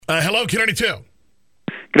Hello, Q92.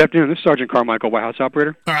 Good afternoon. This is Sergeant Carmichael, White House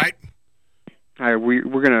operator. All right. Hi, we're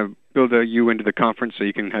going to build you into the conference so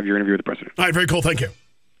you can have your interview with the president. All right, very cool. Thank you.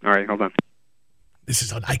 All right, hold on. This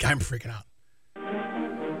is, I'm freaking out.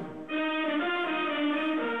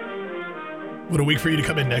 What a week for you to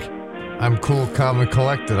come in, Nick. I'm cool, calm, and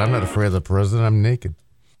collected. I'm not afraid of the president. I'm naked.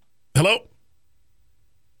 Hello?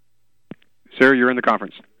 Sir, you're in the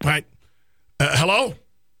conference. All right. Hello?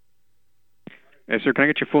 Yes, sir, can I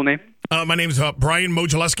get your full name? My name is Brian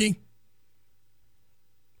Mogileski.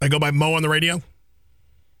 I go by Mo on the radio.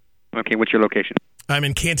 Okay, what's your location? I'm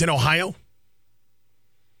in Canton, Ohio.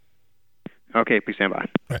 Okay, please stand by. All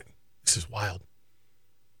right. This is wild.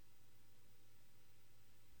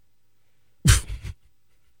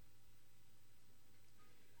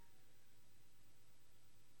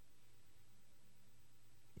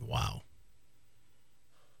 Wow.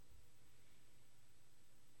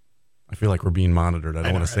 I feel like we're being monitored. I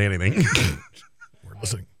don't want to say anything. We're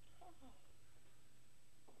listening.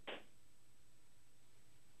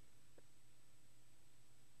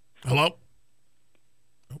 Hello?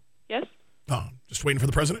 Yes? Oh, just waiting for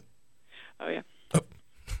the president? Oh, yeah. Oh.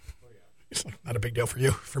 It's not a big deal for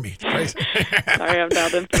you. For me, it's crazy. Sorry, I'm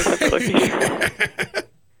dialed in for a separate location. I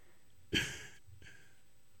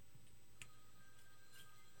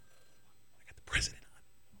got the president on.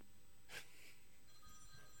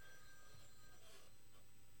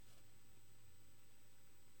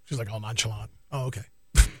 She's like all nonchalant. Oh, okay.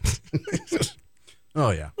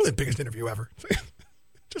 Oh, yeah. Well, the biggest interview ever.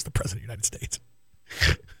 Just the president of the United States.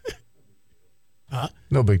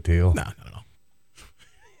 No big deal. No, not at all.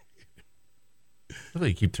 I feel like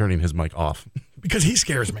you keep turning his mic off. Because he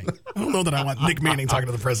scares me. I don't know that I want Nick Manning talking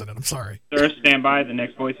to the president. I'm sorry. Sir, stand by. The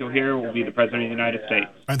next voice you'll hear will be the President of the United States.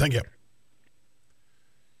 All right, thank you.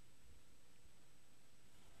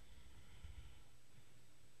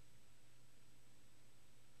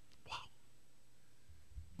 Wow.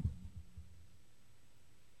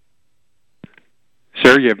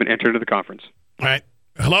 Sir, you have been entered to the conference. All right.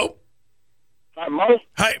 Hello? Hi, Mo.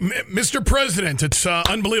 Hi, Mr. President. It's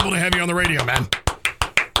unbelievable to have you on the radio, man.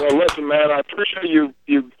 Well, listen, man, I appreciate you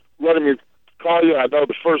letting me call you. I know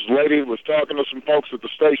the First Lady was talking to some folks at the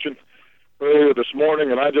station earlier this morning,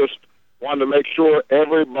 and I just wanted to make sure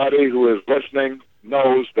everybody who is listening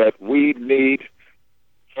knows that we need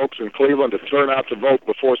folks in Cleveland to turn out to vote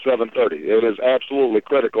before 7:30. It is absolutely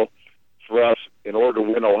critical for us in order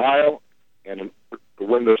to win Ohio and in order to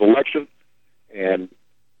win this election. And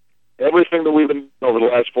everything that we've been doing over the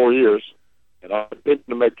last 4 years, and I've been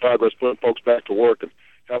to make progress putting folks back to work and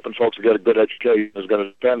helping folks to get a good education is going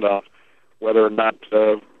to depend on whether or not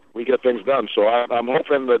we get things done. So I'm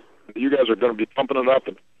hoping that you guys are going to be pumping it up,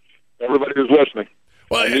 and everybody who's listening,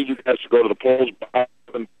 Well, I need you guys to go to the polls by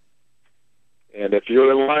 7. And if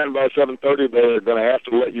you're in line by 7:30, they're going to have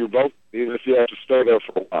to let you vote, even if you have to stay there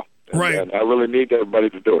for a while. Right. And I really need everybody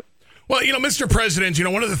to do it. Well, Mr. President,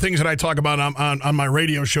 one of the things that I talk about on my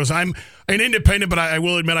radio shows, I'm an independent, but I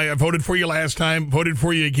will admit I voted for you last time, voted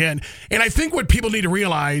for you again. And I think what people need to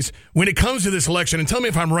realize when it comes to this election, and tell me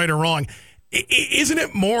if I'm right or wrong, isn't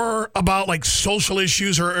it more about like social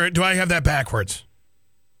issues, or do I have that backwards?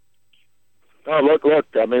 No, look.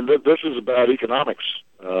 I mean, this is about economics,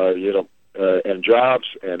 and jobs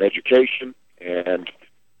and education, and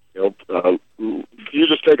you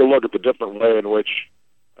just take a look at the different way in which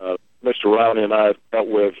Mr. Rowney and I dealt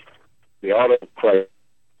with the auto crisis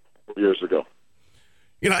 4 years ago.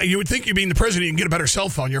 You would think you being the president, you can get a better cell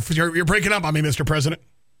phone. You're breaking up on me, Mr. President.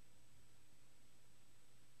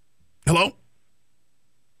 Hello?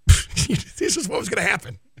 This is what was going to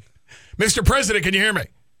happen. Mr. President, can you hear me?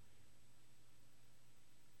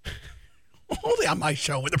 Only on my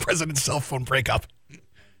show with the president's cell phone breakup.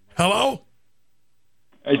 Hello?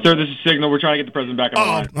 Hey, sir, this is Signal. We're trying to get the president back on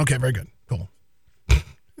the line. Okay, very good. Cool.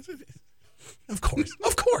 Of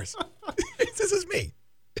course. This is me.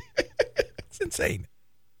 It's insane.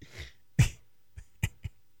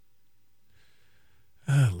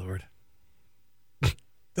 Oh, Lord.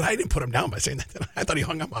 I didn't put him down by saying that. I thought he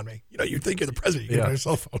hung up on me. You'd think you're the president. You get on your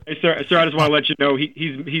cell phone. Hey, sir, I just want to let you know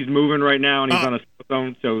he's moving right now, and he's on a cell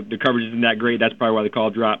phone, so the coverage isn't that great. That's probably why the call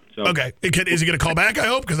dropped. So. Okay. Is he going to call back, I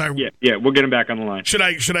hope? Yeah, we'll get him back on the line. Should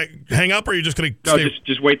I hang up, or are you just going to No,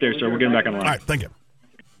 just wait there, sir. We'll get him back on the line. All right, thank you.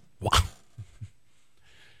 Wow.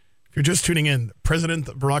 If you're just tuning in, President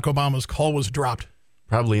Barack Obama's call was dropped.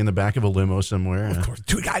 Probably in the back of a limo somewhere. Of course.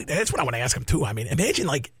 Dude, that's what I want to ask him, too. I mean, imagine,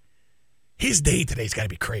 his day today's got to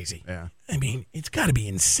be crazy. Yeah. I mean, it's got to be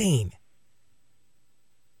insane.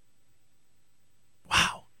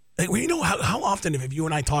 Wow. How often have you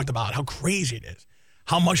and I talked about how crazy it is?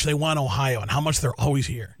 how much they want Ohio and how much they're always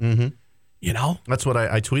here. Mm-hmm. You know? That's what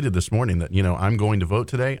I tweeted this morning, that, I'm going to vote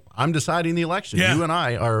today. I'm deciding the election. Yeah. You and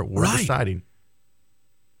we're Right. deciding.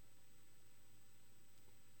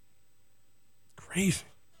 Crazy.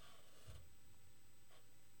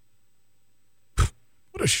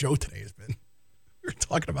 What a show today has been. We're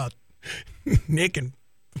talking about Nick and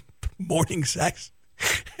morning sex,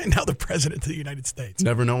 and now the president of the United States.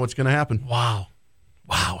 Never know what's going to happen. Wow.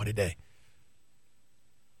 Wow, what a day.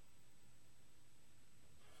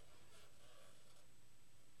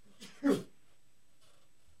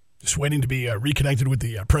 Just waiting to be reconnected with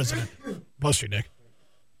the president. Bless you, Nick.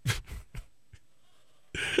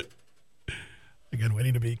 Again,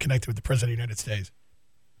 waiting to be connected with the president of the United States.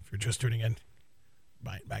 If you're just tuning in,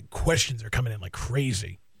 my questions are coming in like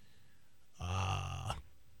crazy.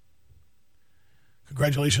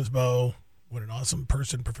 Congratulations, Bo. What an awesome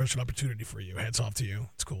professional opportunity for you. Hats off to you.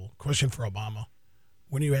 It's cool. Question for Obama.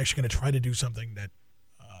 When are you actually going to try to do something that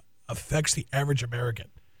affects the average American?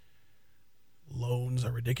 Loans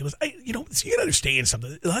are ridiculous. You got to understand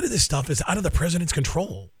something. A lot of this stuff is out of the president's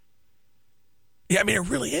control. Yeah, I mean, it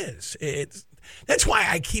really is. That's why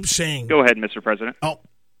I keep saying. Go ahead, Mr. President. Oh,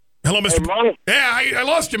 hello, Mr. Hey, Mo. Yeah, I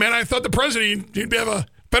lost you, man. I thought the president, you'd have a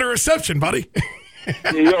better reception, buddy.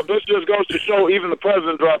 This just goes to show even the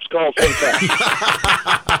president drops calls sometimes.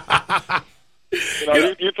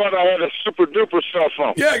 You thought I had a super duper cell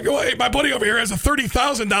phone. Yeah, go ahead. My buddy over here has a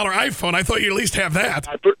 $30,000 iPhone. I thought you'd at least have that.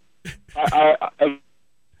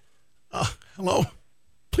 Hello?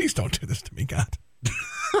 Please don't do this to me, God.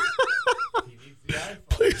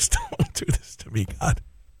 Please don't do this to me, God.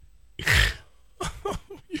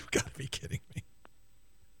 You've got to be kidding me.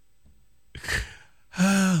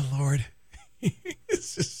 Ah, Lord.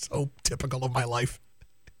 This is so typical of my life.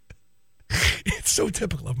 It's so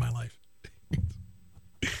typical of my life.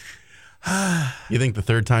 You think the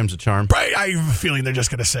third time's a charm? Right, I have a feeling they're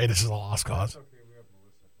just going to say this is a lost cause.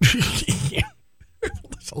 Yeah.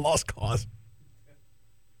 It's a lost cause.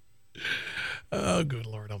 Oh, good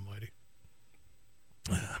Lord Almighty.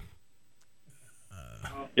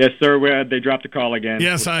 Yes, sir. They dropped the call again.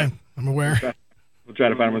 Yes, I'm aware. We'll try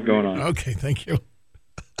to find what's going on. Okay, thank you.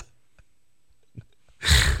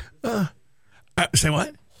 Say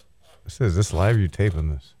what? Is this live? You taping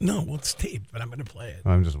this? No, well, it's taped, but I'm going to play it.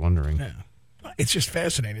 I'm just wondering. Yeah. It's just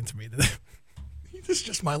fascinating to me that this is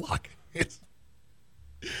just my luck. It's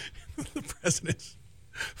the president's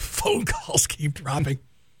phone calls keep dropping.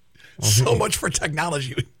 So much for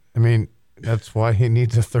technology. I mean, that's why he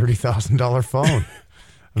needs a $30,000 phone.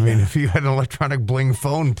 I mean, if you had an electronic bling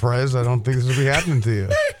phone, Prez, I don't think this would be happening to you.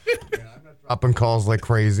 I'm not dropping calls like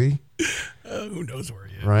crazy. Who knows where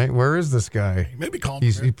he is? Right? Where is this guy? Maybe call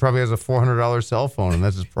him. He probably has a $400 cell phone, and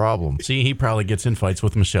that's his problem. See, he probably gets in fights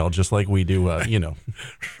with Michelle just like we do, Right.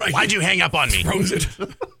 Why'd you hang up on me? Throws it.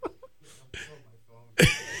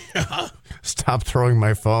 Stop throwing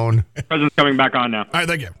my phone. President's coming back on now. All right,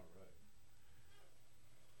 thank you.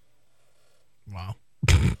 Wow.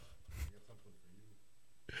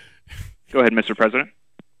 Go ahead, Mr. President.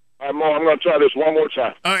 All right, Mo, I'm going to try this one more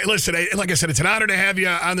time. All right, listen, like I said, it's an honor to have you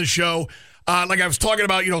on the show. Like I was talking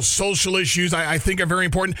about, social issues I think are very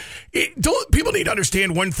important. People need to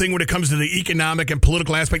understand one thing when it comes to the economic and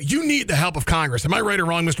political aspect. You need the help of Congress. Am I right or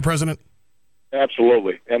wrong, Mr. President?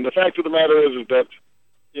 Absolutely. And the fact of the matter is that,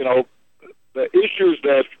 the issues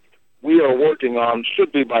that we are working on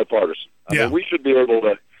should be bipartisan. I mean, we should be able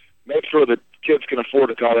to make sure that kids can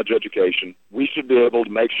afford a college education. We should be able to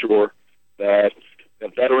make sure that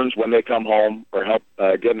veterans, when they come home,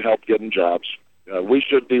 are getting help getting jobs. We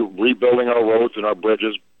should be rebuilding our roads and our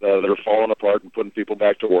bridges that are falling apart and putting people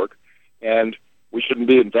back to work. And we shouldn't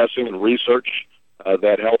be investing in research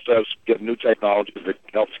that helps us get new technology that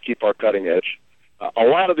helps keep our cutting edge. A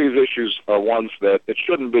lot of these issues are ones that it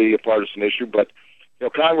shouldn't be a partisan issue, but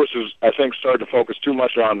Congress is, I think, starting to focus too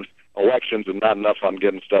much on elections and not enough on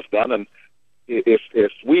getting stuff done. And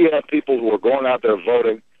if we have people who are going out there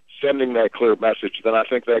voting, sending that clear message, then I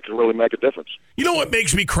think that can really make a difference. You know what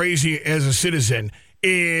makes me crazy as a citizen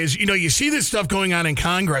is, you see this stuff going on in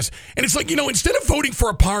Congress, and it's like, instead of voting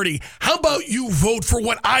for a party, how about you vote for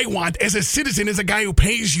what I want as a citizen, as a guy who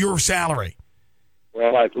pays your salary?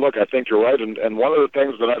 Well, I think you're right, and one of the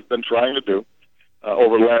things that I've been trying to do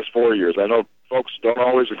over the last 4 years, I know folks don't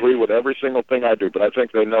always agree with every single thing I do, but I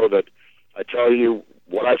think they know that I tell you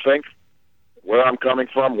what I think, where I'm coming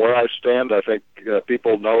from, where I stand. I think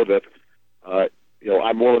people know that,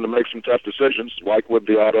 I'm willing to make some tough decisions, like with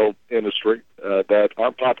the auto industry, that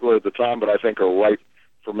aren't popular at the time, but I think are right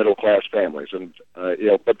for middle-class families. And,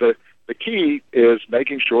 but the key is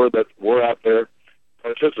making sure that we're out there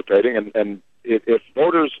participating and if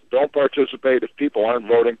voters don't participate, if people aren't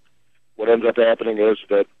voting, what ends up happening is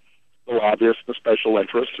that the lobbyists, the special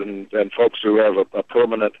interests, and folks who have a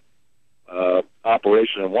permanent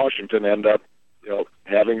operation in Washington end up,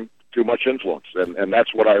 having too much influence, and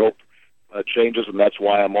that's what I hope changes, and that's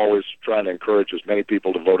why I'm always trying to encourage as many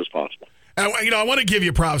people to vote as possible. I want to give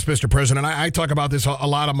you props, Mr. President. I talk about this a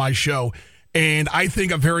lot on my show, and I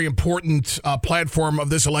think a very important platform of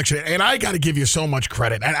this election, and I got to give you so much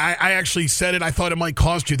credit. And I actually said it. I thought it might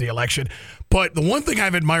cost you the election. But the one thing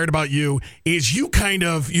I've admired about you is you're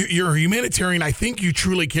a humanitarian. I think you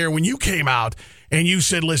truly care. When you came out and you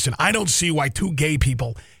said, listen, I don't see why two gay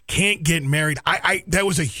people can't get married. That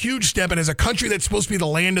was a huge step. And as a country that's supposed to be the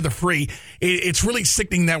land of the free, it's really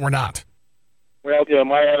sickening that we're not. Well,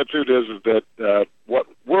 my attitude is that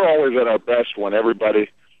we're always at our best when everybody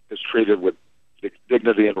is treated with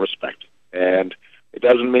dignity and respect. And it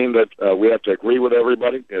doesn't mean that we have to agree with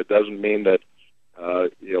everybody. It doesn't mean that,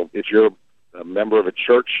 if you're a member of a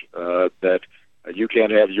church, that you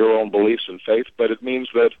can't have your own beliefs and faith. But it means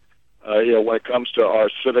that, when it comes to our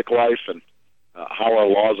civic life and how our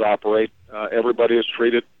laws operate, everybody is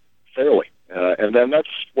treated fairly. And then that's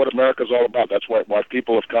what America's all about. That's why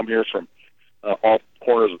people have come here from all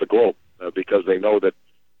corners of the globe, because they know that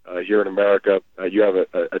here in America you have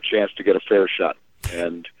a chance to get a fair shot.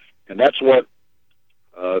 And that's what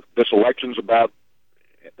this election's about.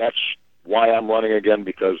 That's why I'm running again,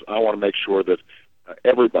 because I want to make sure that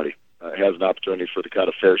everybody has an opportunity for the kind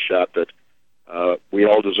of fair shot that we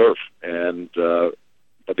all deserve. And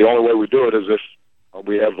but the only way we do it is if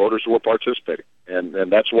we have voters who are participating.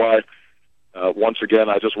 And that's why, once again,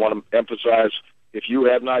 I just want to emphasize, if you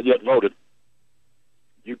have not yet voted,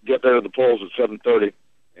 you can get there to the polls at 7:30,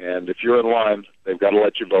 and if you're in line, they've got to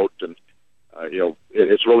let you vote. And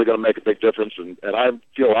it's really going to make a big difference. And I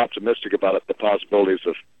feel optimistic about it, the possibilities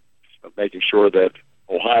of making sure that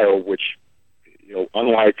Ohio, which,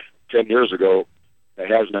 unlike 10 years ago,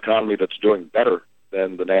 has an economy that's doing better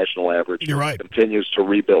than the national average, You're right, continues to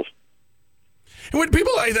rebuild. And what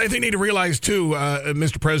people, I think, need to realize, too,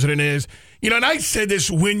 Mr. President, is, and I said this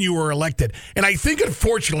when you were elected, and I think,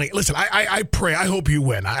 unfortunately, listen, I pray, I hope you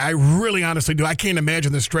win. I really honestly do. I can't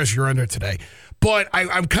imagine the stress you're under today. But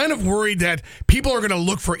I'm kind of worried that people are going to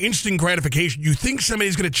look for instant gratification. You think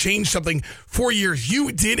somebody's going to change something 4 years.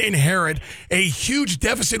 You did inherit a huge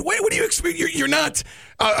deficit. Wait, what do you expect? You're not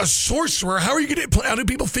a sorcerer. How do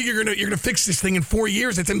people figure you're going to fix this thing in 4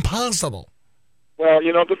 years? It's impossible. Well,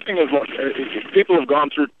 the thing is, look, people have gone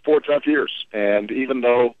through 4 tough years, and even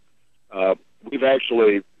though we've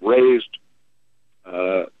actually raised,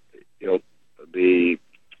 the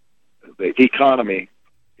economy,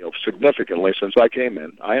 significantly since I came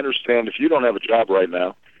in, I understand if you don't have a job right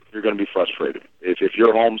now, you're going to be frustrated. If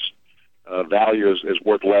your home's value is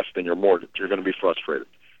worth less than your mortgage, you're going to be frustrated.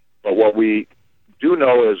 But what we do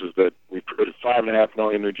know is that we created 5.5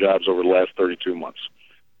 million new jobs over the last 32 months.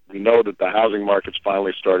 We know that the housing market's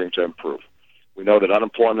finally starting to improve. We know that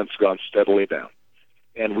unemployment's gone steadily down.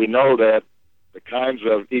 And we know that the kinds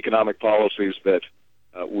of economic policies that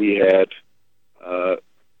we had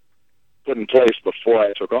put in place before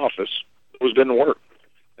I took office, those didn't work.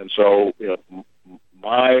 And so,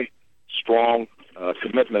 my strong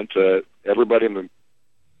commitment to everybody in the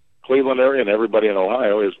Cleveland area and everybody in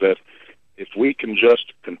Ohio is that if we can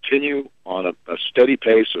just continue on a steady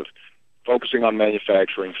pace of focusing on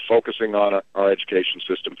manufacturing, focusing on our education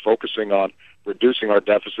system, focusing on reducing our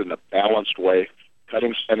deficit in a balanced way,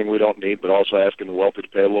 cutting spending we don't need, but also asking the wealthy to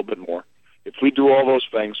pay a little bit more. If we do all those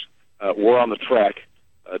things, we're on the track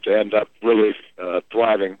to end up really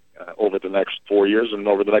thriving over the next 4 years and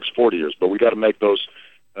over the next 40 years. But we got to make those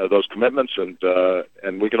commitments,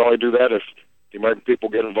 and we can only do that if the American people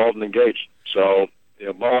get involved and engaged. So,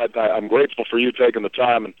 Mo, I'm grateful for you taking the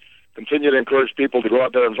time, and continue to encourage people to go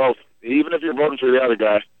out there and vote. Even if you're voting for the other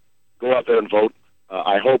guy, go out there and vote.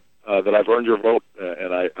 I hope that I've earned your vote,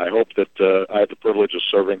 and I hope that I have the privilege of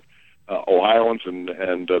serving Ohioans and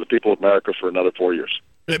the people of America for another 4 years.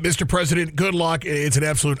 Mr. President, good luck. It's an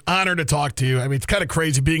absolute honor to talk to you. I mean, it's kind of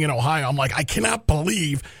crazy being in Ohio. I'm like, I cannot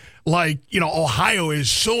believe, Ohio is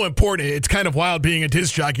so important. It's kind of wild being a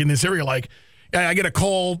disc jockey in this area. Like, I get a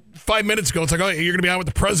call 5 minutes ago. It's like, oh, you're going to be on with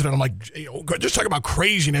the president. I'm like, just talk about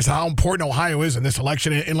craziness, how important Ohio is in this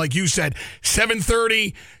election. And like you said,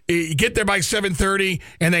 7:30, you get there by 7:30,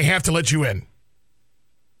 and they have to let you in.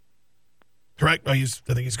 Correct? Oh, I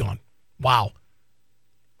think he's gone. Wow.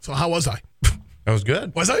 So how was I? That was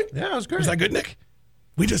good. Was I? Yeah, it was good. Was that good, Nick?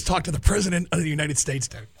 We just talked to the president of the United States,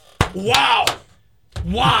 dude. Wow.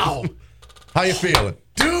 Wow. How you feeling?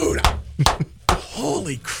 Dude.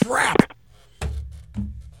 Holy crap.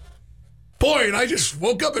 Boy, and I just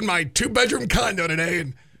woke up in my 2-bedroom condo today,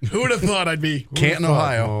 and who would have thought I'd be Canton,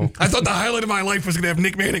 Ohio. I thought the highlight of my life was going to have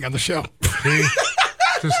Nick Manning on the show. See?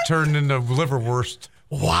 Just turned into liverwurst.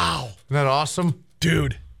 Wow. Isn't that awesome?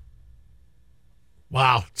 Dude.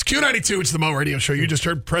 Wow. It's Q92. It's the Mo Radio Show. You just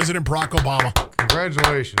heard President Barack Obama.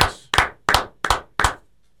 Congratulations.